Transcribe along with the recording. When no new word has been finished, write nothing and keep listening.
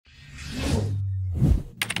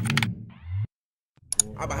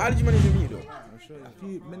But how did you manage to meet though? I'm sure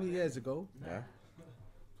many years ago. Yeah.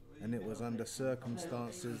 And it was under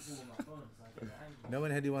circumstances. No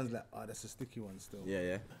one had the ones like, oh, that's a sticky one still.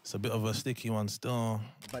 Yeah. It's a bit of a sticky one still.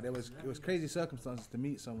 But it was crazy circumstances to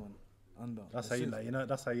meet someone under. That's how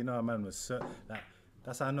that's how you know a man was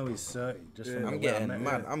that's how I know he's 30. Just from I'm getting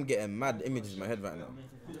mad. I'm getting mad images in my head right now.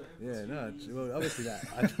 Yeah, no, well, obviously that.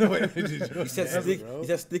 I don't know what images you're He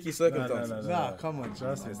said sticky circumstances. Nah, come on,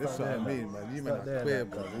 trust me. That's what I mean, man. You man are queer,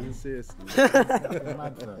 bro. Seriously.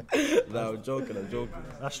 No, I'm joking.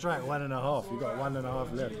 That's strike 1.5. You got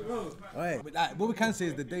 1.5 left. Alright, but like, what we can say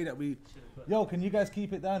is the day that we, yo, can you guys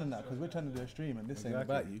keep it down on that? Because we're trying to do a stream and this ain't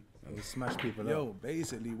about you. And we smash people up. Yo,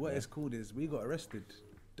 basically, what it's called is we got arrested.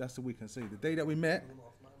 That's what we can say. The day that we met.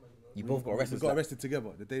 You both got arrested? We got arrested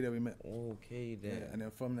together the day that we met. Okay, then. Yeah, and then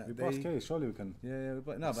from that we day... We case, surely we can... Yeah,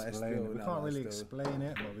 but no, but it's still... We can't really explain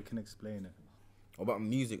it, but we can explain it. What about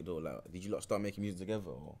music though? Like, did you lot start making music together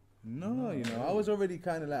or...? No, you know, I was already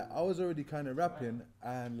kind of rapping,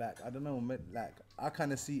 and like, I don't know, like, I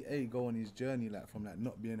kind of see A go on his journey, like, from like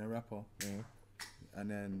not being a rapper, and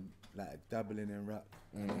then like dabbling in rap.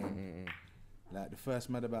 Like the first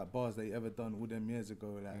Mad About Bars they ever done all them years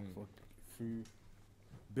ago, like through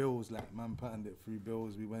Bills, like man patterned it through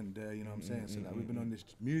Bills. We went there, you know what I'm saying. So like we've been on this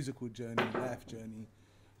musical journey, life journey,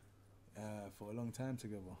 for a long time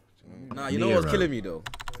together. Do you know what I mean? Nah, you know what's killing me though?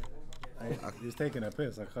 He's taking a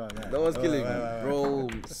piss. I can't. That was killing me, bro.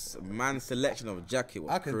 Man's selection of jacket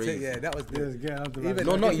was crazy. Yeah, that was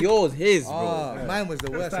no, not yours, his, bro. Oh, mine was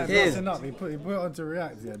the worst. His. He put it onto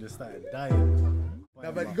React. Yeah, just started dying.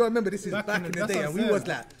 No, but you gotta remember, this is back in the day, and we was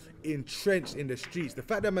like entrenched in the streets. The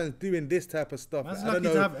fact that man's doing this type of stuff, man's like,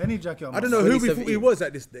 lucky to have any jacket on. I don't know who we thought he was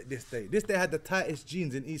at this day. This day had the tightest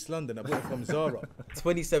jeans in East London. I bought it from Zara.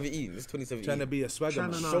 2017. This is 2017. Trying to be a swagger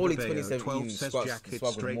man. Surely 2017 swag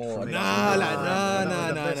was more. Nah.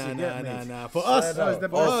 For us,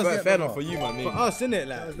 fair enough for you, man. For us, innit?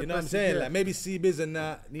 Like, you know what I'm saying? Like maybe C-Biz and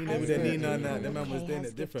that, Nina with the Nina and that. The man was doing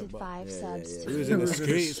it different, but he was in the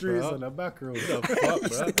streets, bro. On the back road. What the fuck,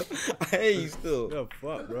 bro? Hey, still. What the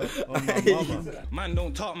fuck, bro? On my mama. Man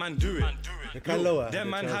don't talk, man do it. Them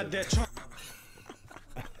man had their chance.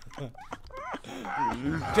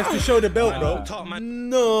 Just to show the belt, bro.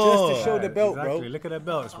 No. Just to show the belt, bro. Look at the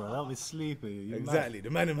belts, bro. That was sleepy. Exactly. The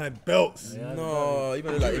man had belts. No, you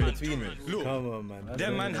better like in between it. Come on, man.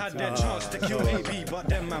 Them man had their chance to kill AB, but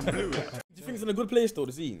them man blew it. Do you think it's in a good place though,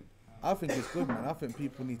 the scene? I think it's good, man. I think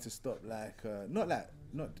people need to stop,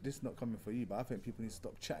 not this not coming for you, but I think people need to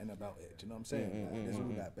stop chatting about it. Do you know what I'm saying? There's all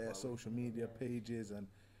like bare social media pages, and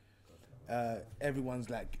everyone's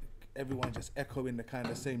just echoing the kind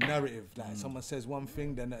of same narrative. Like someone says one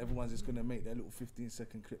thing, then everyone's just gonna make their little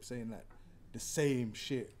 15-second clip saying like the same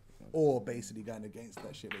shit, or basically going against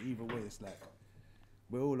that shit. But either way, it's like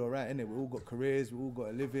we're all alright, innit? We all got careers, we all got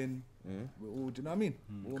a living. We're all, do you know what I mean?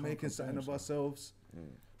 We're all making something of ourselves.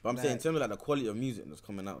 But I'm saying in terms of like the quality of music that's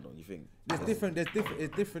coming out, don't you think? It's different,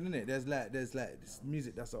 innit? There's like this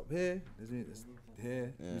music that's up here, there's music that's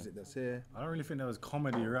here, music that's here. I don't really think there was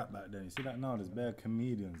comedy rap back then. You see that now? There's bare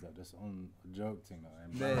comedians that just on a joke thing.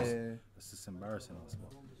 It's just embarrassing us.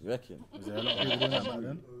 You reckon? Was there a lot of people doing that back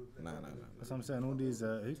then? Nah. That's what I'm saying. All these,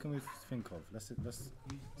 who can we think of? Let's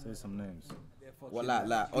say some names. What,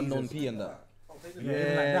 like Unknown P and that?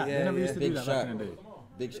 Yeah. They never used to do that back in the day.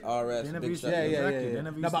 Big RS, Big Shaq. Yeah.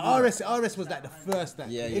 No, but RS was like the first. Like,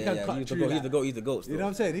 he can cut through. He's the goat. You know what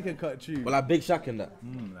I'm saying? He can cut through. Well, like Big Shaq and that.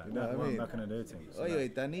 You know what I mean? Back in the day thing. Oh yeah,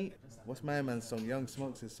 Danny. What's my man's song? Young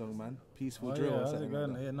Smokes' song, man. Peaceful Drill. How's it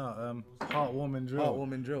going? Heartwarming Drill.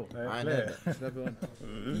 Heartwarming Drill. I know.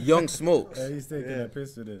 Young Smokes. He's taking a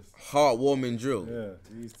piss with this. Heartwarming Drill.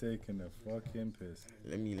 Yeah, he's taking a fucking piss.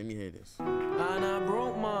 Let me hear this. And I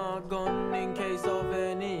broke my gun in case of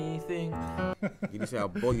anything. You just say I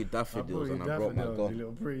bought you daffodils and I broke my gun. You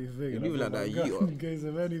little pretty thing. You move like that, you. In case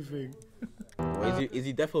of anything. Is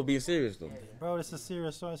he definitely being serious though? Bro, it's a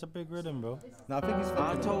serious song. It's a big rhythm, bro. No, I think he's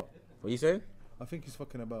fucking about. What you say? I think he's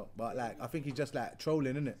fucking about, but like I think he's just like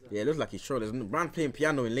trolling, innit? Yeah, it looks like he's trolling. There's man playing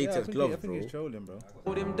piano in latex gloves, I think he's trolling, bro.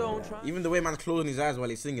 Even the way man's closing his eyes while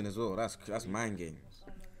he's singing as well, that's mind games.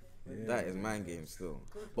 Yeah. That is mind games still.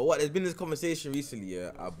 But what, there's been this conversation recently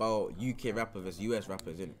about UK rappers versus US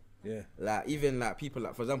rappers, innit? Yeah. Like even like people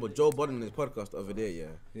like, for example, Joe Budden in his podcast the other day,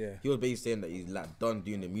 he was basically saying that he's like done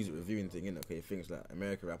doing the music reviewing thing, innit? Okay, he thinks like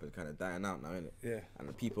American rap is kind of dying out now, innit? Yeah. And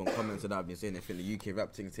the people in comments that have been saying they think the UK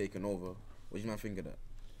rap thing's taking over. What do you man think of that?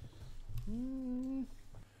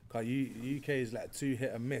 Cause UK is like too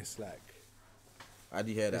hit and miss. Like, I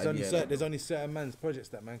do hear that. There's only certain man's projects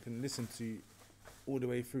that man can listen to all the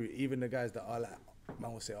way through. Even the guys that are like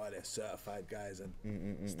man will say, oh, they're certified guys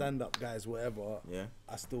and stand-up guys, whatever. Yeah.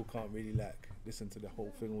 I still can't really like listen to the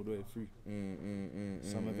whole thing all the way through.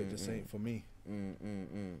 Some of it just ain't for me.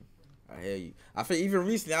 I hear you. I think even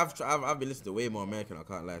recently I've been listening to way more American. I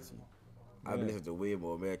can't lie to you. I've been listening to way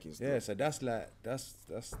more American stuff. Yeah, so that's like that's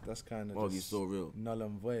kind of Oh, you so real. null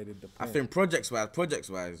and void in the I point. think projects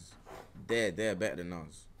wise, they're better than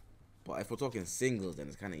us. But if we're talking singles, then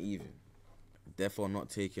it's kind of even. Therefore, not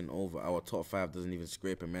taking over. Our top 5 doesn't even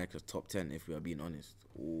scrape America's top 10. If we are being honest.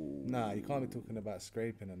 Ooh. Nah, you can't be talking about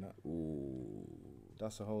scraping and that. Ooh.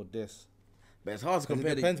 That's a whole diss. But it's hard to 'Cause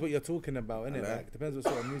compare. it depends what you're talking about, innit? Like- Like, depends what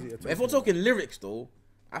sort of music you're talking If we're about. talking lyrics, though,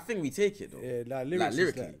 I think we take it though. Yeah, like lyrics is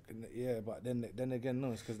lyrically. like, yeah, but then again,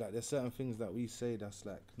 no, it's because like there's certain things that we say that's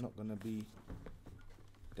like not gonna be.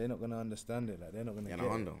 They're not gonna understand it. Like they're not gonna Yeah, get no,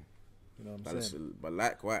 it. Hondo. You know what I'm But, saying? but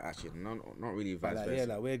likewise, actually, not really vice Like, versa.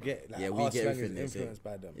 yeah, like we're get like Yeah, our we get slang everything they is say. influenced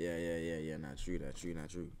by them. Yeah. Not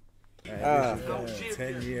true.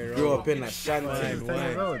 10-year-old. Grew up in a shanty.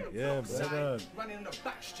 Wine. Yeah, bro. Running the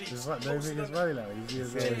back streets. It's like they think it's funny like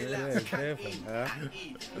he's Yeah, it's there for me.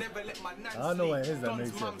 I don't know what it is that makes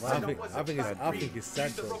it. I think it's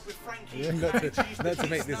sad, bro. Not to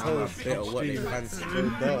make this whole Bit of what they stream fancy. so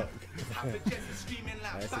dark.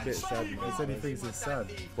 It's a bit sad, man. He said he thinks it's sad.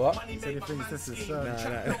 What? He said he thinks this is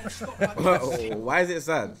sad. Why is it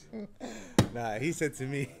sad? Nah, he said to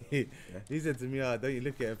me, oh, don't you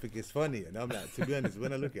look at it and think it's funny? And I'm like, to be honest,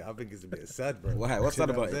 when I look at it, I think it's a bit sad, bro. Why? What's sad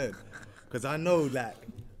about it? Because I know who that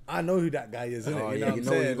guy is, innit? Oh, you yeah, know what you I'm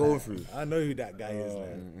know what saying? you're going Like, through. I know who that guy is,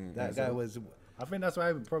 man. That guy was, I think that's why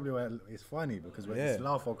it's funny because when it's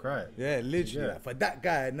laugh or cry. yeah, literally. Yeah. Like, for that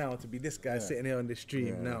guy now to be this guy sitting here on the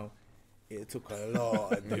stream now, it took a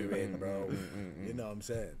lot of doing, bro. You know what I'm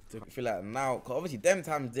saying? I feel like now, cause obviously them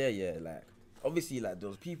times there, yeah, like obviously like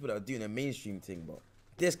those people that are doing a mainstream thing, but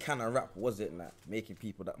this kind of rap wasn't like making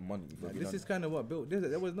people that money. This is kind of what built this.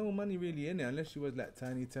 There was no money really in it unless you was like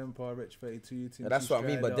Tiny Temper, Rich 32. Yeah, that's what I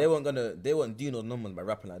mean. But they weren't doing those numbers by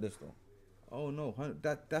rapping like this though. Oh no,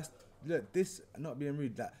 that's look. This not being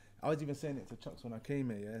rude. Like I was even saying it to Chucks when I came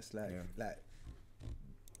here. Yeah, it's like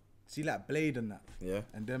see like Blade and that. Yeah.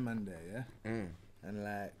 And them man there. Yeah. And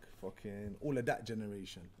like fucking all of that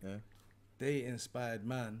generation. Yeah. They inspired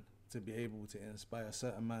man to be able to inspire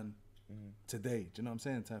certain man today. Do you know what I'm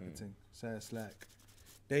saying? Type of thing. So it's like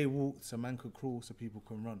they walked so man could crawl so people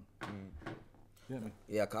can run. You get me?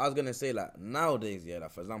 Yeah, cause I was gonna say like nowadays, yeah,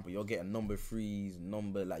 like for example, you're getting number 3s,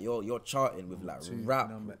 like you're charting with like Two, rap,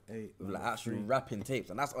 number 8, with like number actual 3. rapping tapes,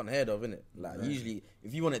 and that's unheard of, innit? Like usually,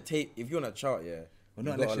 if you want to chart, yeah, Well, not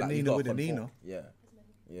you unless gotta, you're like, you Nino gotta with a conform. Nino.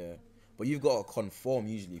 Yeah. But you've got to conform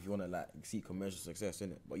usually if you want to like see commercial success,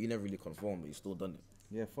 innit? But you never really conform, but you still done it.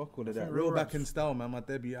 Yeah, fuck all of that. Real Back in Style, man. My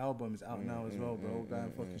debut album is out now as well, bro. Go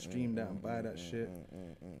and fucking stream that and buy that shit.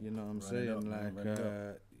 You know what I'm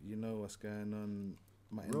saying? You know what's going on.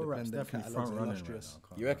 My Real rap's independent definitely catalogue's front running right illustrious.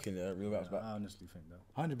 now. You reckon, yeah? Real rap's back. I honestly think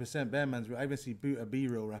that. 100% Bear Man's real. I even see Boota B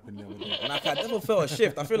real rapping the other day. And I definitely felt a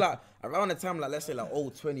shift. I feel like around the time, like let's say like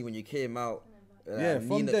 20 when you came out. Yeah,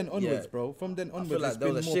 from then onwards, yeah. bro. From then I onwards, feel like it's there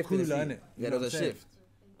been was a more shift in the cooler, scene. innit? Yeah, there was a shift.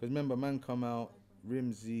 Because remember, man come out,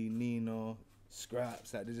 Rimsey, Nino,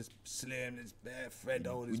 Scraps, like they're just slim, there's bare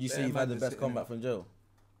Fredo. Would you say you've had the best comeback from Joe?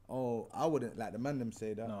 Oh, I wouldn't, like the man them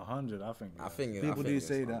say that. No, 100. I think. People do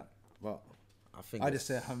say that, but I just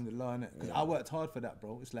say it's- alhamdulillah, innit? Because I worked hard for that,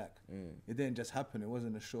 bro. It's like it didn't just happen. It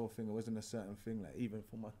wasn't a sure thing. It wasn't a certain thing. Like even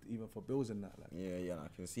for bills and that. Like Yeah, I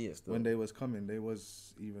can see it still. when they was coming, they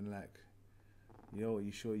was even like, "Yo, are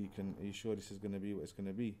you sure this is gonna be what it's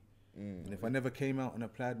gonna be?" And if I never came out and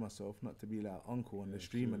applied myself, not to be like uncle on the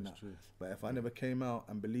stream and that, but if I never came out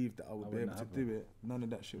and believed that I would be able to do it, none of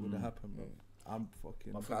that shit would have happened, bro. I'm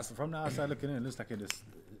fucking. From the outside looking in, it looks like it just.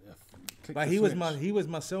 But he was my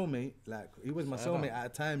cellmate. Like he was my cellmate at a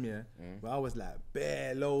time, yeah. But I was like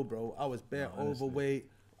bare low, bro. I was bare overweight.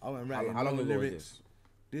 I went writing How long no ago was lyrics.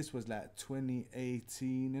 This was like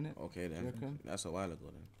 2018, innit? Okay then. You reckon? That's a while ago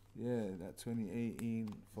then. Yeah, that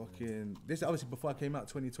 2018, fucking. This is obviously before I came out,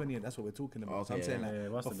 2020, and that's what we're talking about. So I'm Okay, saying yeah,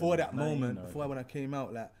 like must have before been that 19 moment, or- before when I came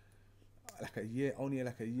out, like a year, only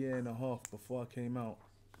like a year and a half before I came out,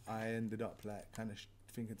 I ended up like kind of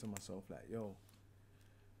thinking to myself like, yo,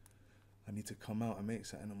 I need to come out and make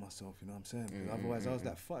something of myself. You know what I'm saying? 'Cause otherwise, I was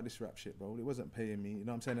like, fuck this rap shit, bro. It wasn't paying me. You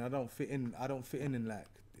know what I'm saying? I don't fit in like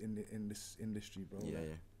in this industry, bro. Yeah, Like, yeah.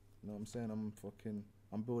 You know what I'm saying?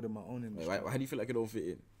 I'm building my own industry. Wait, why do you feel like it don't fit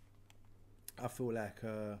in? I feel like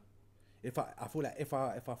if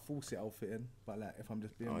I force it, I'll fit in. But like if I'm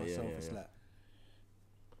just being Oh, yeah, myself, yeah, it's yeah. like,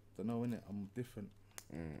 don't know, innit? I'm different.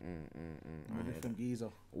 I'm a different geezer.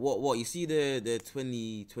 What? You see the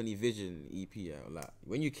 2020 Vision EP? Yeah, like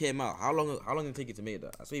when you came out, how long did it take you to make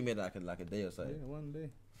that? I saw you made that like a day or something. Yeah, one day.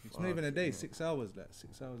 It's not even a day. 6 hours. Like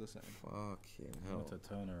 6 hours or something. Fucking hell. It's a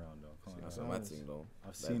turnaround though. That's a mad thing though.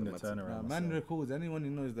 I've seen the turnaround. Man records. Anyone who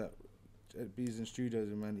knows that at Bees and Studios,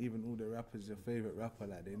 man, even all the rappers, your favorite rapper,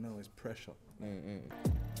 like they know it's pressure.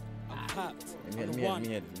 I'm packed. I'm the one.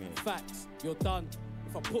 Facts. You're done.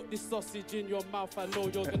 If I put this sausage in your mouth, I know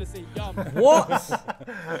you're gonna say yum. What?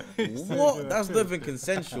 What? That's not even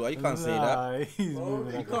consensual. You can't say that. He's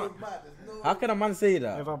moving like that. How can a man say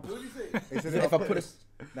that? If I put this,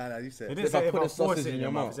 nah, you said. He didn't If say I if put I the force sausage it in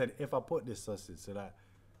your mouth. He said if I put this sausage. So like,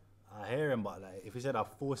 I hear him, but like if he said I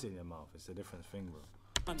force it in your mouth, it's a different thing,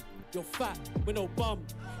 bro. You're fat with no bum.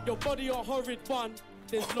 Your body a horrid one.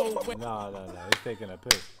 There's no way No, he's taking a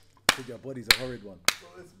piss. Your body's a horrid one.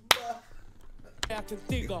 I can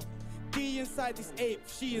dig her. D inside this ape,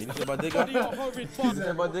 she is You know about Digger? body a horrid one. You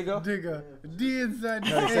know about Digger? Digger, D inside.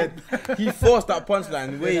 No, he said. He forced that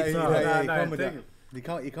punchline. Wait. Yeah, No, he come with take that. it.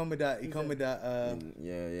 He come with that. He come with that.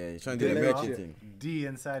 Yeah. He's trying to do the Digger. merchant thing. D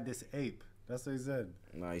inside this ape. That's what he said.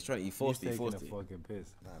 Nah, he's trying. He forced it. He's He taking forced a it. fucking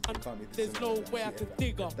piss. There's no way I can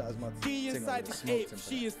dig her. That was my D thing, I inside would've this smoked ape, him for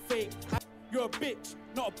she is fake. You're a bitch,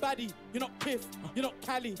 not a baddie. You're not Piff, you're not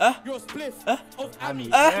Cali. You're a spliff of Ami.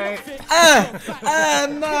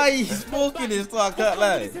 Nah, he's smoking this, so I can't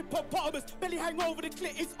lie. Hippopotamus, belly hang over the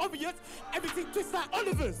clit, it's obvious. Everything twists like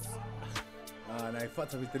Oliver's. Nah, he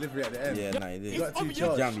fucked up his delivery at the end. Yeah, nah, he did. He got too obvious.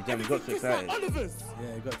 charged. Jammy, got too Twists like excited. Oliver's.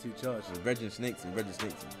 Yeah, he got too charged. He's bridging snakes and bridging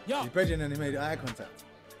snakes. Yeah. He's bridging and he made eye contact.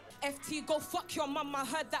 FT, go fuck your mum. I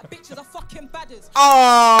heard that bitch is a fucking badders.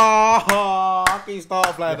 Oh, how can you start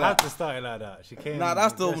off like You had that? to start it like that. She came. Nah,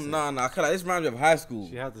 that's the aggressive. nah. I can't. This reminds me of high school.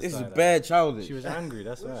 She had to This is start like bad childish. She was angry.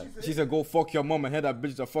 That's why. She said, "Go fuck your mom and hear that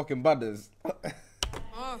bitch are fucking badders."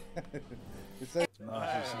 No,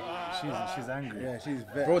 she's angry. Yeah, she's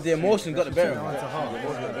vexed. Bro, the emotion got the better. Down to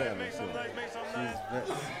her. She's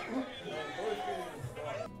vexed.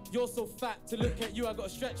 You're so fat to look at you, I gotta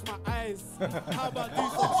stretch my eyes. How about do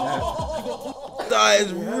some That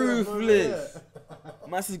is ruthless.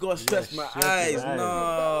 Massey's gotta stretch my stretch eyes. his eyes. You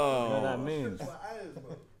know what No. that means?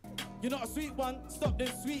 You're not a sweet one, stop them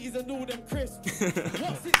sweeties and all them crisps.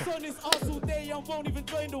 What's it on this arse all day and won't even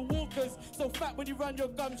join the walkers. So fat when you run your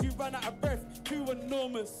gums, you run out of breath. Too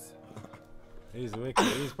enormous. He's wicked.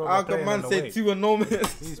 He's probably How can playing man on the say weight. too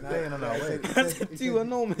enormous? He's playing on our weight. That's too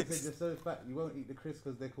enormous. He said, you're so fat, you won't eat the crisps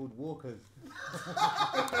because they're called walkers.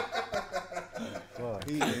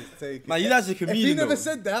 He is taking. Man, he's actually a If he comedian. never though.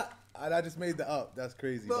 said that, and I just made that up, that's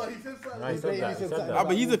crazy. No, but- he said something. No, he said that. He said that. Ah,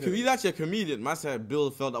 but he's actually a comedian. Man said Bill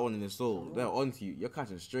felt that one in his soul. They're onto you. You're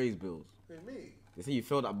catching strays, Bills. Hey, me. They say you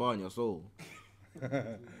felt that bar in your soul. Why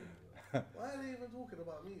are they even talking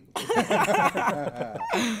about me?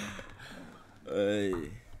 Hey.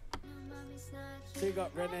 Big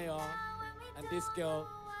up Renee and this girl,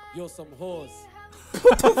 you're some whores.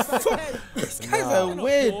 This guy's You're a not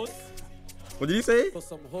weird. whores, What did you say? you're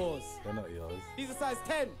some whores. They're not yours. These are size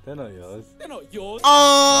 10. They're not yours. They're not yours.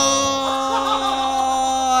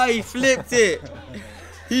 Oh, he flipped it.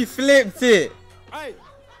 He flipped it. Right.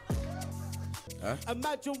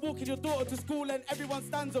 Imagine walking your daughter to school and everyone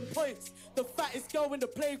stands and points. The fattest girl in the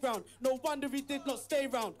playground. No wonder he did not stay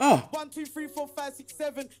round. 1, 2, 3, 4, 5, 6,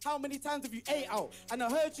 7. How many times have you ate out? And I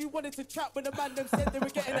heard you wanted to trap when the man them said they were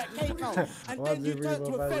getting that cake out. And then you turned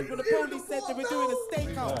to a fed when the police said they were doing a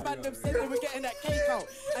stakeout. Man them said they were getting that cake out.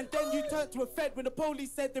 And then you turned to a fed when the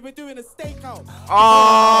police said they were doing a stakeout.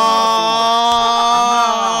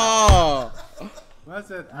 Oh. I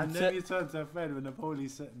said, and then he turned to a friend when the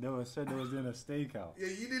police said they was doing a stakeout. Yeah,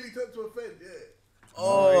 you nearly turned to a friend, yeah.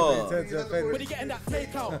 Oh. He turned to a fed. When you getting that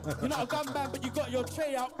takeout, you're not a gunman, but you got your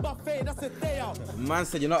tray out. Buffet, that's a day out. Man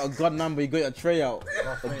said you're not a god man, but you got your tray out.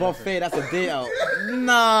 A buffet, that's a day out.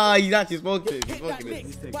 Nah, he's actually smoking it. He's Hit that smoking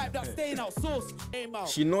it. lick, wipe that stain out, sauce, aim out.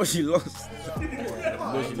 She knows she lost.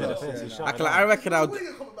 I reckon I'll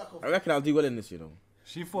do well in this, you know.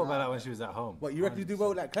 She thought about that when she was at home. What, you reckon you do well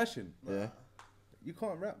with that clashing? Yeah. You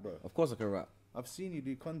can't rap, bro. Of course I can rap. I've seen you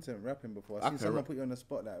do content rapping before. I I've seen can someone rap. put you on the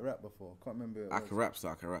spot like rap before. Can't remember who it I was. can rap, so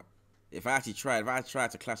I can rap. If I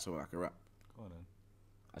tried to clash someone, I can rap. Go on then.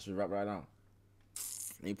 I should rap right now.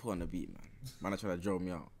 Let me put on the beat, man. Man, I try to drove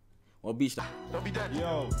me out. What beat that?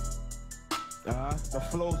 Yo, the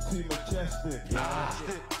flow too majestic.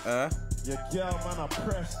 Uh? Your girl, man, I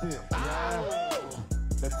pressed it.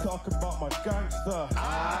 Let's talk about my gangster.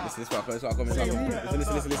 Listen, this one,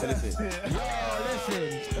 listen. Yo,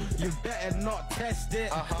 listen, you better not test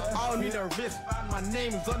it. I don't need a wristband, my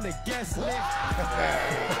name's on the guest list.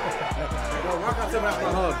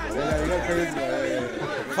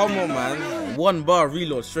 Come on, man. 1 bar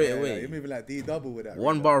reload straight away. You're moving like D-double with that.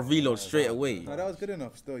 1 bar reload straight away. No, that was good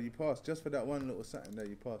enough still. You passed. Just for that one little something there,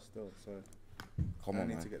 you passed still. So, Come on,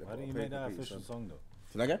 man. Why didn't you make that official song though?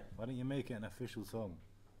 Did I get? Why didn't you make it an official song?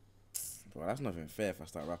 Bro, that's not even fair if I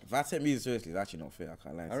start rapping. If I take music seriously, it's actually not fair. I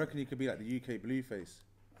can't lie. I reckon you could be like the UK Blueface.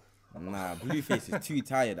 Nah, Blueface is too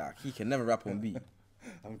tired. He can never rap on beat.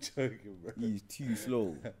 I'm joking, bro. He's too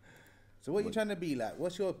slow. So what you trying to be like?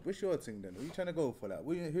 What's your thing then? What you trying to go for? Like,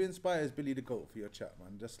 who inspires Billy the Goat for your chat,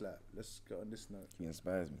 man? Just like, let's get on this note. He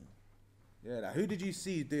inspires me. Yeah, like, who did you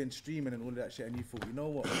see doing streaming and all of that shit, and you thought, you know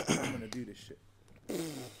what, I'm gonna do this shit?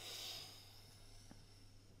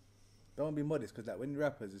 Don't be modest, because like when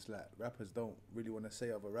rappers, it's like rappers don't really want to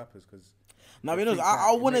say other rappers, because. Now, you know,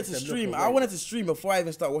 I wanted to stream. I wanted to stream before I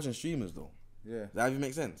even start watching streamers, though. Yeah. Does that even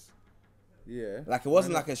make sense? Yeah. Like, it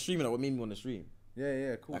wasn't like a streamer that made me want to stream.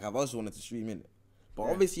 Yeah, cool. Like, I've also wanted to stream in it. But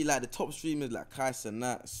obviously, like, the top streamers, like Kai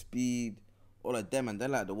Sanat, Speed, all of them, and they're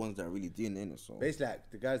like the ones that are really doing it, so. Basically,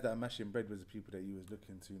 like, the guys that are mashing bread was the people that you was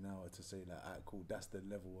looking to now to say, like, alright, cool, that's the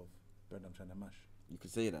level of bread I'm trying to mash. You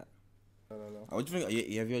could say that. No. What do you think?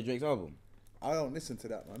 Have you heard Drake's album? I don't listen to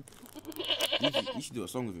that, man. You should do a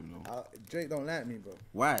song with him, though. Drake don't like me, bro.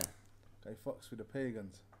 Why? He fucks with the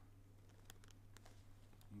pagans.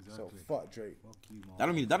 Exactly. So fuck Drake. Fuck you, man. That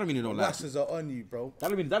don't mean he don't like you. Wassers are on you, bro. That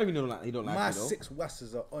don't mean he don't like My you, though. 6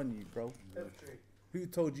 wassers are on you, bro. Who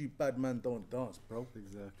told you bad man don't dance, bro?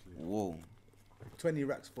 Exactly. Whoa. 20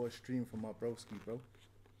 racks for a stream from my broski, bro.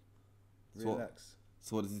 Relax.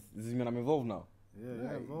 So does this mean I'm involved now?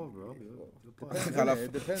 Yeah, involved, bro.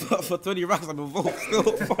 It depends. For 20 racks, I'm involved still.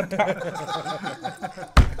 Fuck that.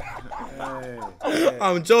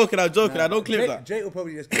 I'm joking. I don't clip that. Jake will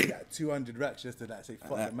probably just get like 200 racks just to like say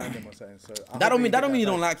fuck the man them or something. So That don't mean he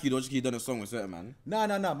don't like you though. Just 'cause he done a song with certain man. No.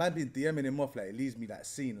 Man been DMing him off like it leaves me like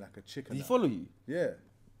seen like a chicken. Does he follow you? Yeah.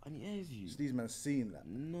 And he airs you. Just these man seen like.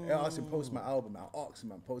 No. I asked him post my album. I asked him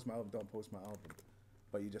man post my album. Don't post my album.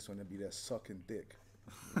 But you just want to be there sucking dick.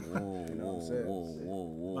 Whoa.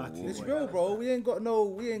 It's real, bro. We ain't got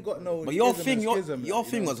no. But your schism thing, and your schism, thing you know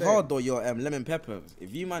was what I'm saying? hard though. Your lemon pepper.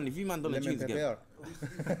 If you man done the Lemon tunes together.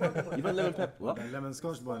 pepper. You done lemon pepper? What? Lemon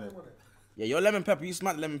scotch bonnet. Yeah, your lemon pepper. You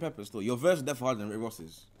smacked lemon pepper still. Your verse is definitely harder than Rick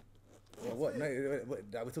Ross's. Well, what? No,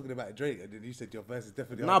 we're talking about Drake, and then you said your verse is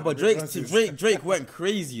definitely. Nah, harder but than Rick Ross's. Drake went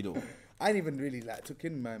crazy though. I ain't even really like took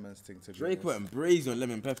in my man's thing to Drake went brazy on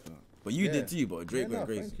lemon pepper, but you did too. But Drake went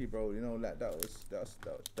crazy. Thank you, bro. You know, like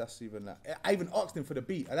that's even like. I even asked him for the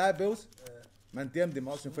beat. Alive Bills. Man DM'd him,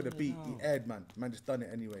 asked him for the beat. He aired, man. Man just done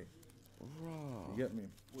it anyway. You get me?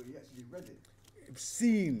 Well, he actually read it.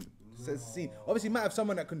 Scene. Says scene. Obviously, he might have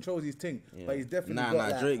someone that controls his thing, but he's definitely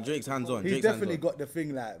got like, Drake's hands on. He's definitely got the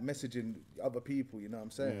thing like messaging other people. You know what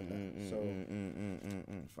I'm saying?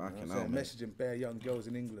 Fucking So, hell, man. messaging bare young girls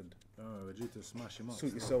in England. Oh, we're due to smash him up.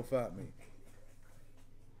 Sort yourself out, mate.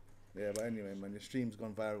 Yeah, but anyway, man, your stream's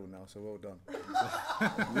gone viral now, so well done.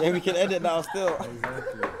 Yeah, we can edit now still.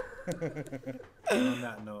 Exactly. On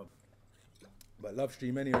that note. But love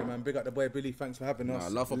stream anyway, man. Big up the boy Billy. Thanks for having us.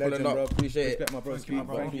 Love for Legend, pulling up. bro. Appreciate it. Respect my bro. Thank you,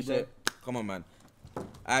 Appreciate bro. it. Come on, man.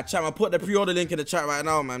 Chat, man. Put the pre-order link in the chat right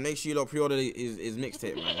now, man. Make sure you lot pre-order his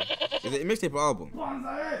mixtape, man. Is it a mixtape or album?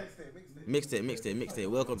 Mixtape.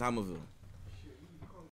 Welcome to Hammerville.